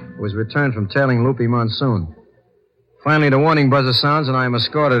 who was returned from tailing Lupe Monsoon. Finally, the warning buzzer sounds, and I am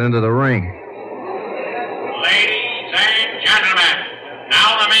escorted into the ring. Ladies and gentlemen,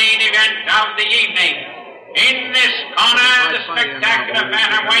 now the main event of the evening. In this corner, the spectacular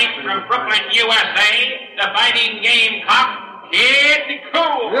bantamweight from Brooklyn, USA, the fighting gamecock, Kid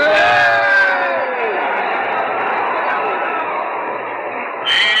Cool.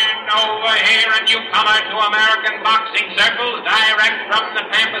 And over here, a newcomer to American boxing circles, direct from the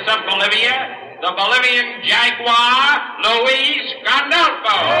pampas of Bolivia, the Bolivian Jaguar, Luis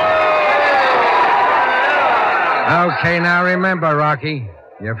Gandolfo. Okay, now remember, Rocky.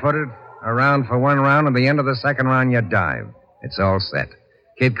 You put it around for 1 round, and at the end of the 2nd round, you dive. It's all set.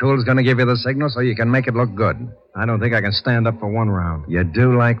 Kid Cool's going to give you the signal so you can make it look good. I don't think I can stand up for 1 round. You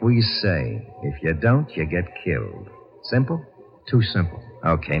do like we say. If you don't, you get killed. Simple? Too simple.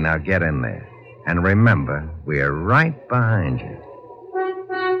 Okay, now get in there. And remember, we're right behind you.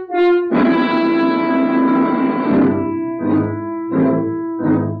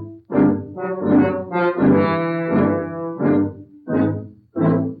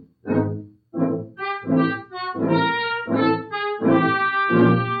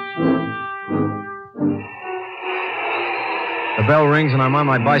 The bell rings, and I'm on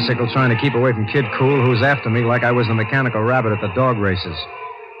my bicycle trying to keep away from Kid Cool, who's after me like I was the mechanical rabbit at the dog races.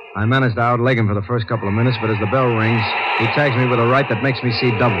 I managed to outleg him for the first couple of minutes, but as the bell rings, he tags me with a right that makes me see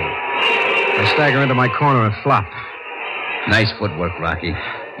double. I stagger into my corner and flop. Nice footwork, Rocky.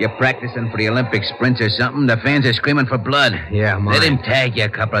 You're practicing for the Olympic sprints or something? The fans are screaming for blood. Yeah, mine. Let him tag you a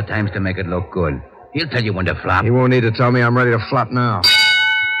couple of times to make it look good. He'll tell you when to flop. He won't need to tell me. I'm ready to flop now.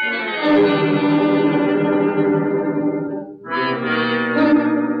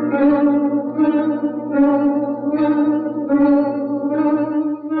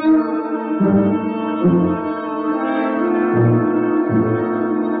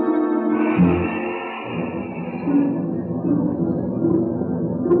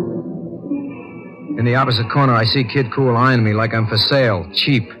 In the opposite corner, I see Kid Cool eyeing me like I'm for sale,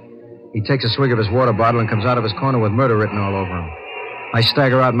 cheap. He takes a swig of his water bottle and comes out of his corner with murder written all over him. I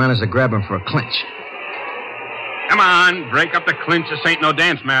stagger out and manage to grab him for a clinch. Come on, break up the clinch. This ain't no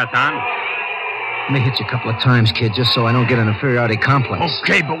dance marathon. Let me hit you a couple of times, kid, just so I don't get an inferiority complex.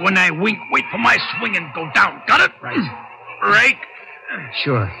 Okay, but when I wink, wait for my swing and go down. Got it? Right. Break.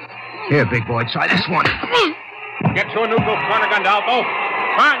 Sure. Here, big boy, try this one. Get to a neutral corner, Gandolfo.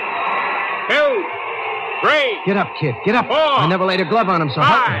 1, 2, 3. Get up, kid. Get up. 4. I never laid a glove on him, so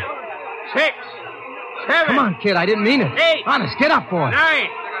help me. 5, 6, 7. Come on, kid. I didn't mean it. 8. Honest, get up, boy. 9,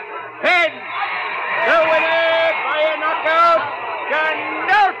 10. The winner by a knockout,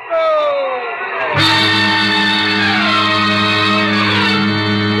 Gandolfo.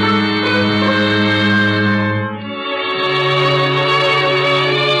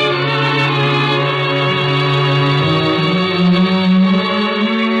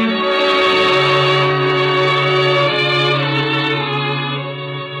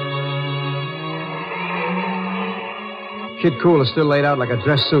 Kid Cool is still laid out like a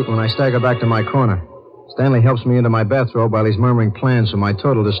dress suit when I stagger back to my corner. Stanley helps me into my bathrobe while he's murmuring plans for my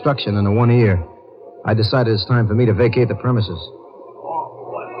total destruction in the one ear. I decided it's time for me to vacate the premises.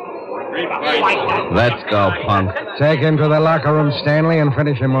 Let's go, punk. Take him to the locker room, Stanley, and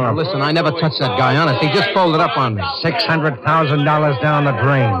finish him off. Now, listen, I never touched that guy, honest. He just folded up on me. $600,000 down the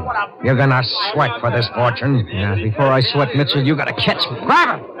drain. You're gonna sweat for this fortune. Yeah, before I sweat Mitchell, you gotta catch me.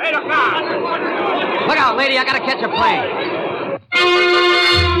 Grab him! Hey, look out! Look out, lady. I gotta catch a plane.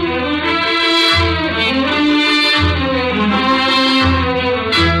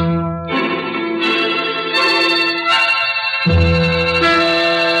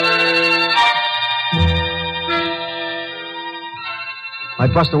 I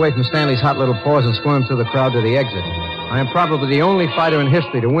bust away from Stanley's hot little paws and squirm through the crowd to the exit. I am probably the only fighter in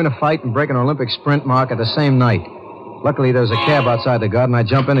history to win a fight and break an Olympic sprint mark at the same night. Luckily, there was a cab outside the garden. I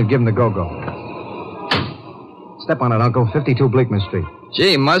jump in and give him the go-go. Step on it, Uncle. 52 Bleakman Street.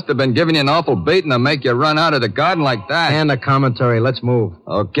 Gee, must have been giving you an awful beating to make you run out of the garden like that. And a commentary. Let's move.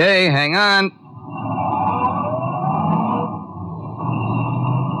 Okay, hang on.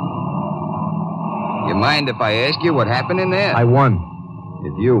 You mind if I ask you what happened in there? I won.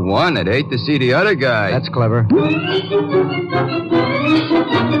 If you won, I'd hate to see the other guy. That's clever.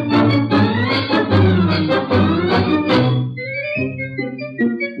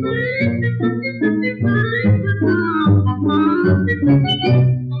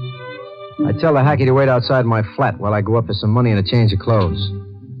 I tell the hacky to wait outside my flat while I go up for some money and a change of clothes.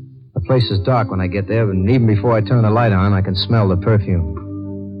 The place is dark when I get there, and even before I turn the light on, I can smell the perfume.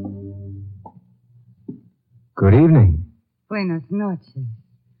 Good evening. Buenas noches.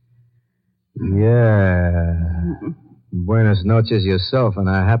 Yeah. Buenas noches yourself, and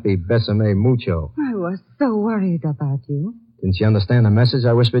a happy besame mucho. I was so worried about you. Didn't you understand the message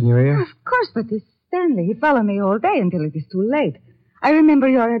I whispered in your ear? Of course, but this Stanley, he followed me all day until it is too late. I remember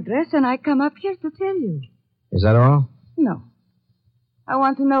your address, and I come up here to tell you. Is that all? No. I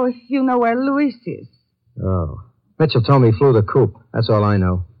want to know if you know where Luis is. Oh. Mitchell told me he flew the coop. That's all I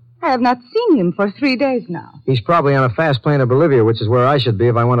know. I have not seen him for 3 days now. He's probably on a fast plane to Bolivia, which is where I should be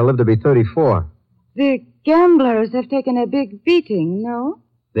if I want to live to be 34. The gamblers have taken a big beating, no?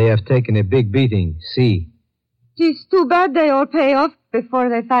 They have taken a big beating, see. It's too bad they all pay off before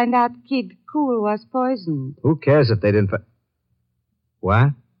they find out Kid Cool was poisoned. Who cares if they didn't...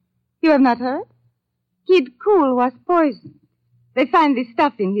 What? You have not heard? Kid Cool was poisoned. They find the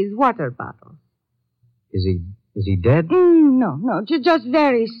stuff in his water bottle. Is he dead? No, just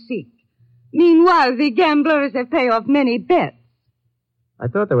very sick. Meanwhile, the gamblers have paid off many bets. I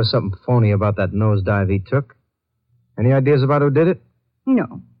thought there was something phony about that nosedive he took. Any ideas about who did it?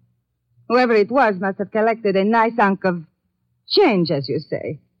 No. Whoever it was must have collected a nice hunk of change, as you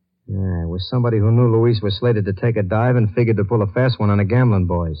say. Yeah, it was somebody who knew Luis was slated to take a dive and figured to pull a fast one on the gambling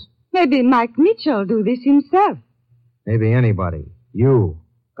boys. Maybe Mike Mitchell do this himself. Maybe anybody. You,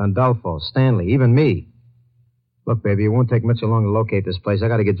 Gandolfo, Stanley, even me. Look, baby, it won't take Mitchell long to locate this place. I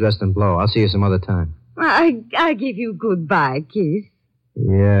got to get dressed and blow. I'll see you some other time. I give you goodbye, kiss.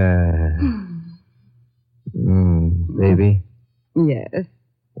 Yeah. Baby. Yes.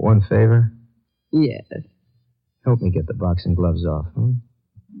 One favor? Yes. Help me get the boxing gloves off, huh?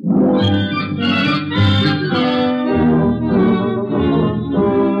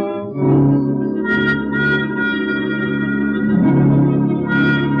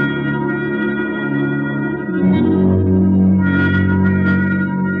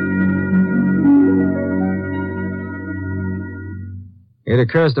 It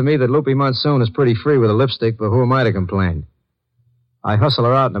occurs to me that Loopy Monsoon is pretty free with a lipstick, but who am I to complain? I hustle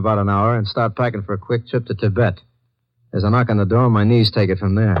her out in about an hour and start packing for a quick trip to Tibet. There's a knock on the door, and my knees take it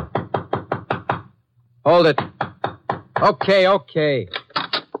from there. Hold it. Okay.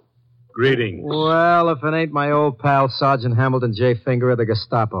 Greetings. Well, if it ain't my old pal, Sergeant Hamilton J. Finger of the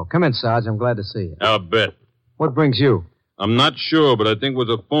Gestapo. Come in, Sarge. I'm glad to see you. I'll bet. What brings you? I'm not sure, but I think it was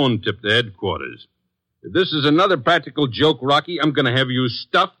a phone tip to headquarters. If this is another practical joke, Rocky, I'm going to have you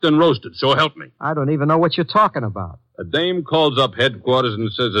stuffed and roasted, so help me. I don't even know what you're talking about. A dame calls up headquarters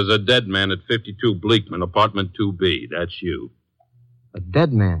and says there's a dead man at 52 Bleakman, apartment 2B. That's you. A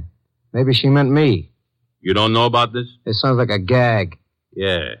dead man? Maybe she meant me. You don't know about this? It sounds like a gag.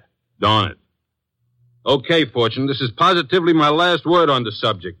 Yeah, darn it. Okay, Fortune, this is positively my last word on the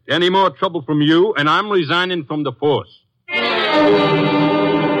subject. Any more trouble from you, and I'm resigning from the force.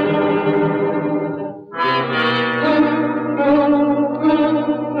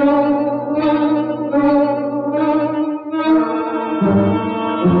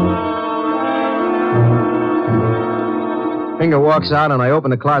 Finger walks out, and I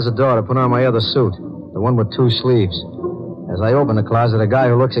open the closet door to put on my other suit, the one with 2 sleeves. As I open the closet, a guy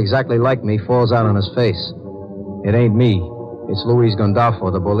who looks exactly like me falls out on his face. It ain't me. It's Luis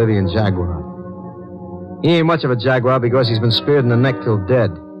Gandolfo, the Bolivian jaguar. He ain't much of a jaguar because he's been speared in the neck till dead.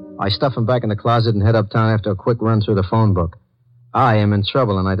 I stuff him back in the closet and head uptown after a quick run through the phone book. I am in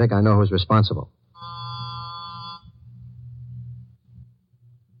trouble, and I think I know who's responsible.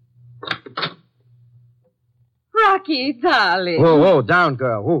 Rocky, darling. Whoa, down,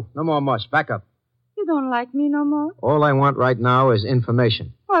 girl. Whoa, no more mush. Back up. You don't like me no more? All I want right now is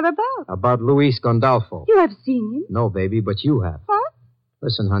information. What about? About Luis Gandolfo. You have seen him? No, baby, but you have. What?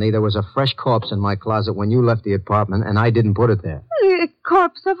 Listen, honey, there was a fresh corpse in my closet when you left the apartment, and I didn't put it there. A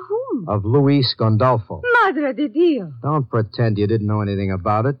corpse of whom? Of Luis Gandolfo. Madre de Dios. Don't pretend you didn't know anything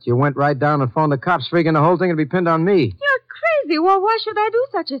about it. You went right down and phoned the cops, figuring the whole thing would be pinned on me. You're crazy. Well, why should I do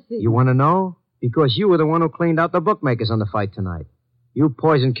such a thing? You want to know? Because you were the one who cleaned out the bookmakers on the fight tonight. You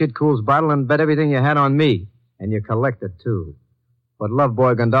poisoned Kid Cool's bottle and bet everything you had on me. And you collected, too. But Love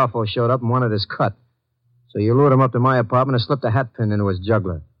Boy Gandolfo showed up and wanted his cut. So you lured him up to my apartment and slipped a hat pin into his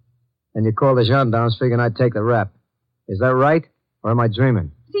jugular. And you called the gendarmes figuring I'd take the rap. Is that right? Or am I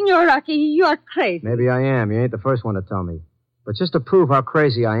dreaming? Senor Rocky, you're crazy. Maybe I am. You ain't the first one to tell me. But just to prove how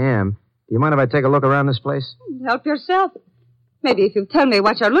crazy I am, do you mind if I take a look around this place? Help yourself. Maybe if you tell me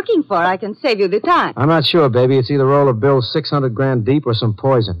what you're looking for, I can save you the time. I'm not sure, baby. It's either a roll of bills 600 grand deep or some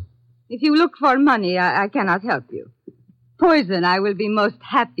poison. If you look for money, I cannot help you. Poison I will be most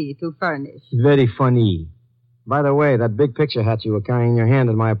happy to furnish. Very funny. By the way, that big picture hat you were carrying in your hand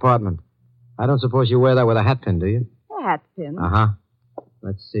in my apartment. I don't suppose you wear that with a hat pin, do you? A hat pin? Uh-huh.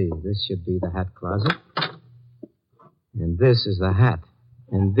 Let's see. This should be the hat closet. And this is the hat.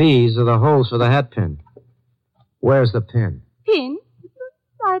 And these are the holes for the hat pin. Where's the pin? Pin?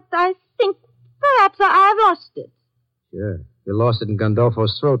 I think perhaps I have lost it. Sure. You lost it in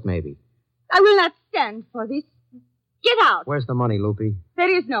Gandolfo's throat, maybe. I will not stand for this. Get out. Where's the money, Loopy?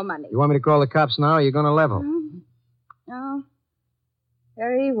 There is no money. You want me to call the cops now, or are you going to level? Oh,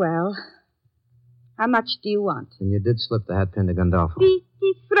 very well. How much do you want? And you did slip the hat pin to Gandolfo. He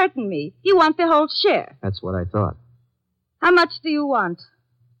threatened me. You want the whole share. That's what I thought. How much do you want?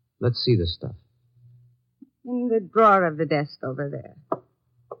 Let's see the stuff. In the drawer of the desk over there.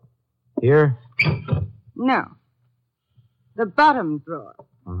 Here? No. The bottom drawer.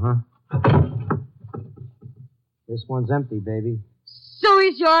 Uh-huh. This one's empty, baby. So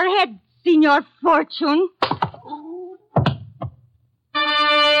is your head, Senor Fortune.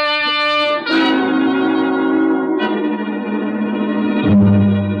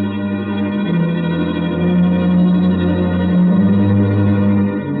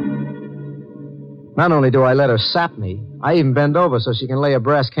 Not only do I let her sap me, I even bend over so she can lay a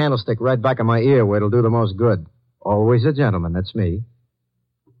brass candlestick right back in my ear where it'll do the most good. Always a gentleman, that's me.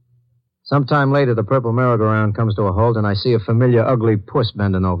 Sometime later, the purple merry-go-round comes to a halt, and I see a familiar ugly puss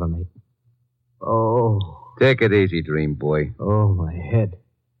bending over me. Oh. Take it easy, dream boy. Oh, my head.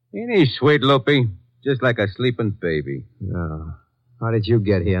 Ain't he sweet, Loopy? Just like a sleeping baby. Oh. How did you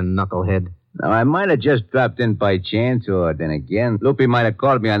get here, knucklehead? Now, I might have just dropped in by chance, or then again, Loopy might have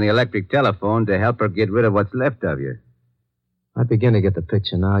called me on the electric telephone to help her get rid of what's left of you. I begin to get the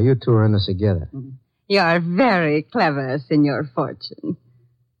picture now. You two are in this together. You're very clever, Senor Fortune.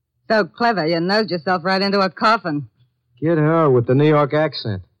 So clever, you nosed yourself right into a coffin. Get her with the New York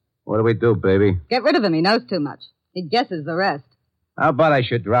accent. What do we do, baby? Get rid of him. He knows too much. He guesses the rest. How about I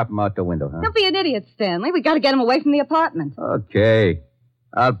should drop him out the window, huh? Don't be an idiot, Stanley. We got to get him away from the apartment. Okay.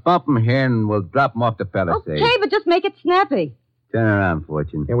 I'll bump him here and we'll drop him off the palisade. Okay, but just make it snappy. Turn around,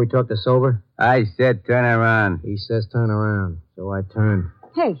 Fortune. Can we talk this over? I said turn around. He says turn around, so I turned.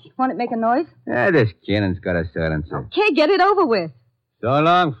 Hey, want it make a noise? This cannon's got a silencer. Okay, get it over with. So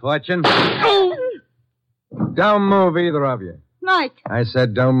long, Fortune. Don't move, either of you. Mike. I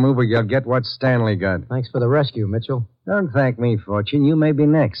said don't move or you'll get what Stanley got. Thanks for the rescue, Mitchell. Don't thank me, Fortune. You may be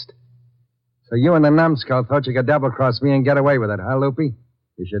next. So you and the numbskull thought you could double-cross me and get away with it, huh, Loopy?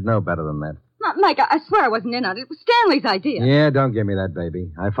 You should know better than that. Mike, I swear I wasn't in on it. It was Stanley's idea. Yeah, don't give me that,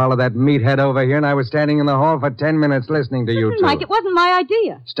 baby. I followed that meathead over here, and I was standing in the hall for 10 minutes listening to you two. Mike, it wasn't my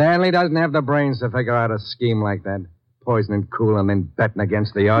idea. Stanley doesn't have the brains to figure out a scheme like that. Poisoning cool and then betting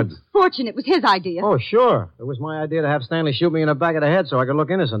against the odds. Fortune, it was his idea. Oh, sure. It was my idea to have Stanley shoot me in the back of the head so I could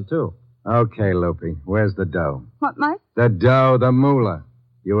look innocent, too. Okay, Loopy. Where's the dough? What, Mike? The dough, the moolah.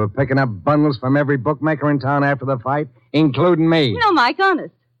 You were picking up bundles from every bookmaker in town after the fight, including me. No, Mike,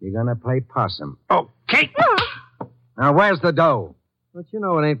 honest. You're going to play possum. Okay. Now, where's the dough? But you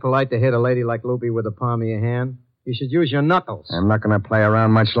know it ain't polite to hit a lady like Loopy with the palm of your hand. You should use your knuckles. I'm not going to play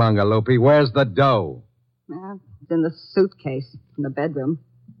around much longer, Loopy. Where's the dough? It's in the suitcase in the bedroom.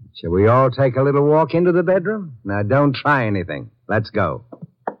 Shall we all take a little walk into the bedroom? Now, don't try anything. Let's go.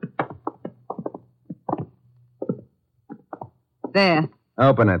 There.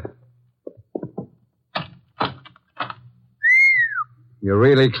 Open it. You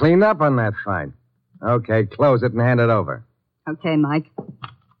really cleaned up on that fight. Okay, close it and hand it over. Okay, Mike.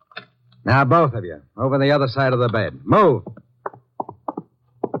 Now, both of you, over the other side of the bed. Move.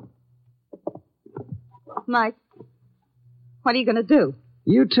 Mike, what are you going to do?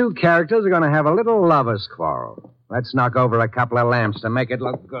 You two characters are going to have a little lover's quarrel. Let's knock over a couple of lamps to make it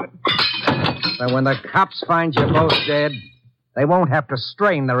look good. So when the cops find you both dead, they won't have to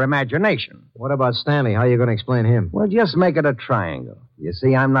strain their imagination. What about Stanley? How are you going to explain him? Well, just make it a triangle. You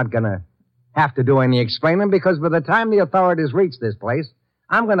see, I'm not going to have to do any explaining because by the time the authorities reach this place,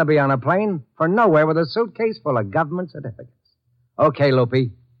 I'm going to be on a plane for nowhere with a suitcase full of government certificates. Okay,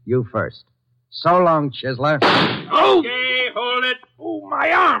 Loopy, you first. So long, Chiseler. Okay, hold it. Oh, my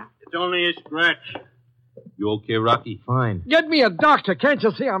arm. It's only a scratch. You okay, Rocky? Fine. Get me a doctor. Can't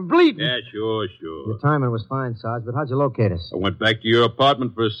you see I'm bleeding? Yeah, sure. Your timing was fine, Sarge, but how'd you locate us? I went back to your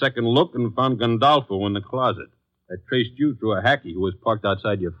apartment for a second look and found Gandolfo in the closet. I traced you through a hacky who was parked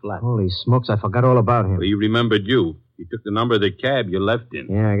outside your flat. Holy smokes, I forgot all about him. Well, he remembered you. He took the number of the cab you left in.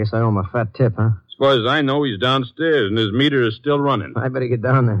 Yeah, I guess I owe him a fat tip, huh? As far as I know, he's downstairs, and his meter is still running. I better get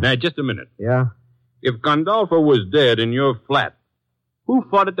down there. Now, just a minute. Yeah? If Gandolfo was dead in your flat, who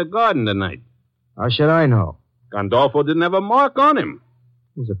fought at the garden tonight? How should I know? Gandolfo didn't have a mark on him.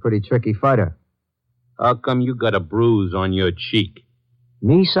 He's a pretty tricky fighter. How come you got a bruise on your cheek?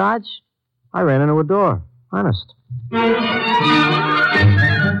 Me, Sarge? I ran into a door. Honest.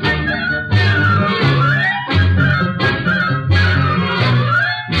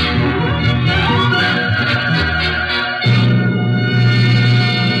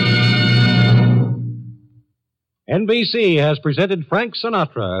 NBC has presented Frank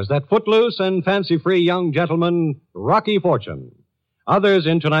Sinatra as that footloose and fancy-free young gentleman, Rocky Fortune. Others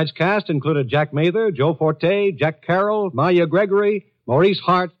in tonight's cast included Jack Mather, Joe Forte, Jack Carroll, Maya Gregory, Maurice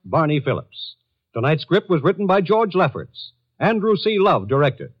Hart, Barney Phillips. Tonight's script was written by George Lefferts. Andrew C. Love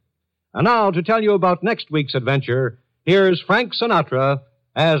directed. And now, to tell you about next week's adventure, here's Frank Sinatra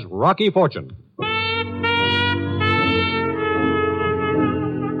as Rocky Fortune.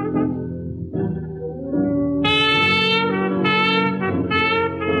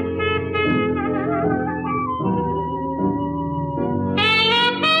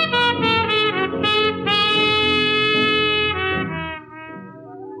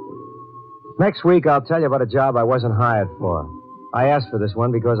 Next week, I'll tell you about a job I wasn't hired for. I asked for this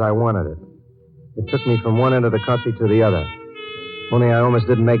one because I wanted it. It took me from one end of the country to the other. Only I almost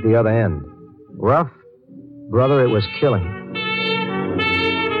didn't make the other end. Rough? Brother, it was killing.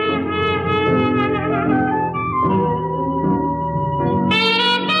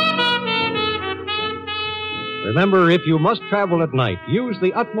 Remember, if you must travel at night, use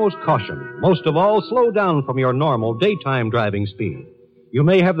the utmost caution. Most of all, slow down from your normal daytime driving speed. You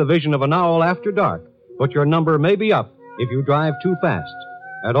may have the vision of an owl after dark, but your number may be up if you drive too fast.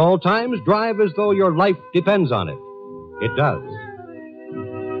 At all times, drive as though your life depends on it. It does.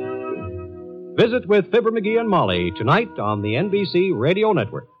 Visit with Fibber McGee and Molly tonight on the NBC Radio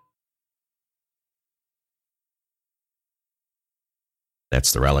Network.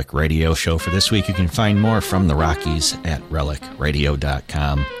 That's the Relic Radio Show for this week. You can find more from the Rockies at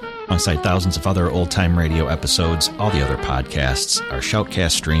relicradio.com. Alongside thousands of other old-time radio episodes, all the other podcasts, our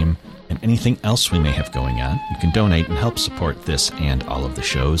Shoutcast stream, and anything else we may have going on. You can donate and help support this and all of the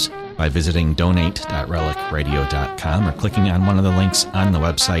shows by visiting donate.relicradio.com or clicking on one of the links on the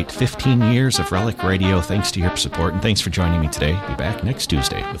website. 15 years of Relic Radio. Thanks to your support, and thanks for joining me today. Be back next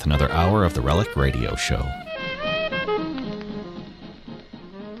Tuesday with another hour of the Relic Radio Show.